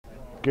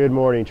Good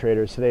morning,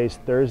 traders. Today's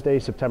Thursday,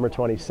 September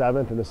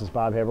 27th, and this is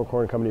Bob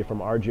Haberkorn coming to you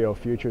from R.J.O.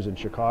 Futures in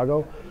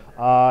Chicago.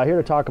 Here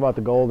to talk about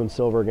the gold and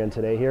silver again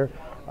today here.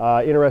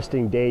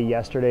 Interesting day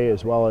yesterday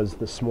as well as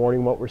this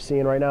morning, what we're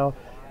seeing right now.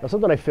 Now,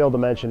 something I failed to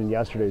mention in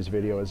yesterday's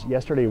video is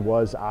yesterday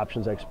was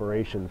options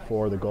expiration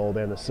for the gold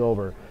and the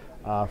silver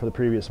for the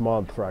previous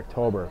month for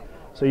October.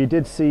 So you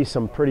did see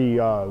some pretty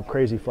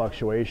crazy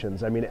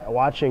fluctuations. I mean,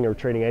 watching or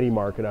trading any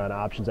market on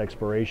options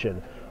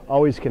expiration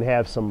always can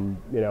have some,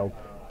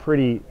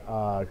 pretty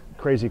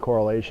crazy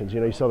correlations.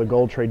 You saw the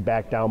gold trade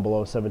back down below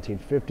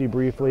 1750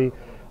 briefly.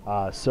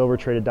 Silver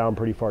traded down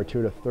pretty far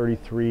too to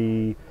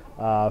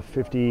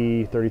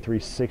 3350,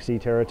 3360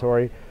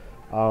 territory.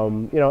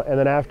 And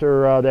then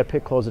after that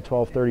pick closed at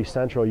 1230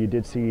 Central, you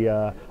did see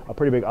a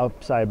pretty big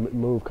upside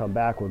move come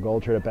back where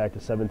gold traded back to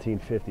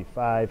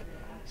 1755.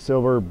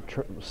 Silver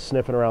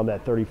sniffing around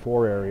that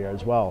 34 area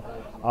as well.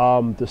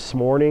 This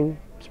morning,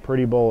 it's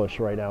pretty bullish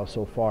right now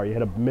so far. You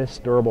had a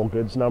missed durable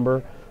goods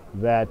number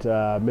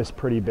that missed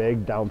pretty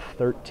big, down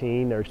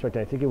 13. They're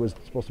expecting, I think it was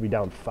supposed to be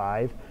down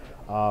 5.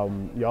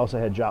 You also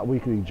had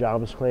weekly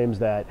jobs claims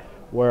that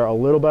were a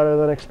little better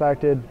than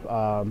expected.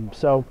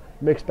 So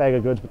mixed bag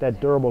of goods, but that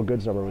durable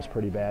goods number was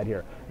pretty bad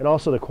here. And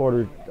also the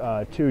quarter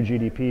 2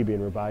 GDP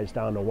being revised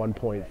down to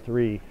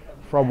 1.3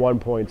 from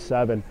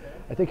 1.7.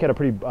 I think had a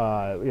pretty,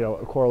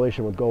 a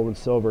correlation with gold and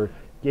silver,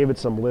 gave it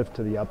some lift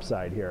to the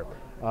upside here.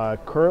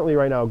 Currently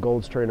right now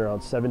gold's trading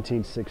around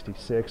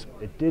 1766.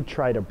 It did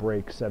try to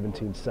break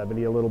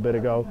 1770 a little bit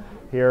ago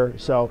here.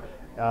 So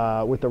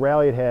with the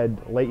rally it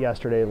had late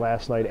yesterday,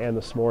 last night, and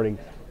this morning,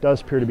 does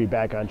appear to be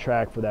back on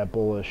track for that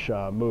bullish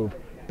move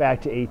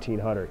back to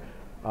 1800.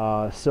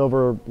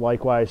 Silver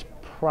likewise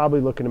probably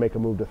looking to make a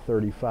move to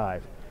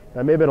 35.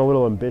 I may have been a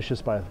little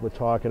ambitious with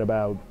talking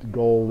about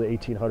gold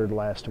 1800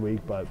 last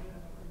week, but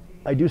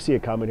I do see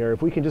it coming here.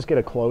 If we can just get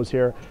a close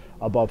here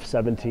above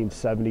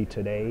 1770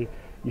 today,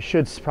 you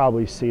should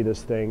probably see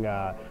this thing,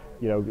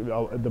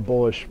 the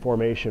bullish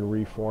formation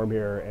reform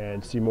here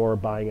and see more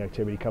buying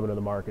activity coming to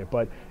the market.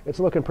 But it's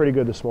looking pretty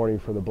good this morning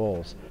for the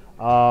bulls.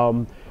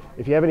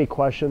 If you have any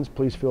questions,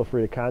 please feel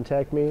free to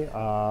contact me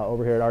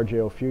over here at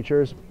R.J.O.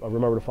 Futures.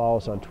 Remember to follow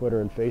us on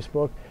Twitter and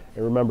Facebook.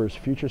 And remember,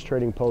 futures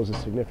trading poses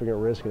significant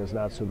risk and is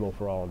not suitable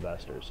for all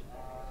investors.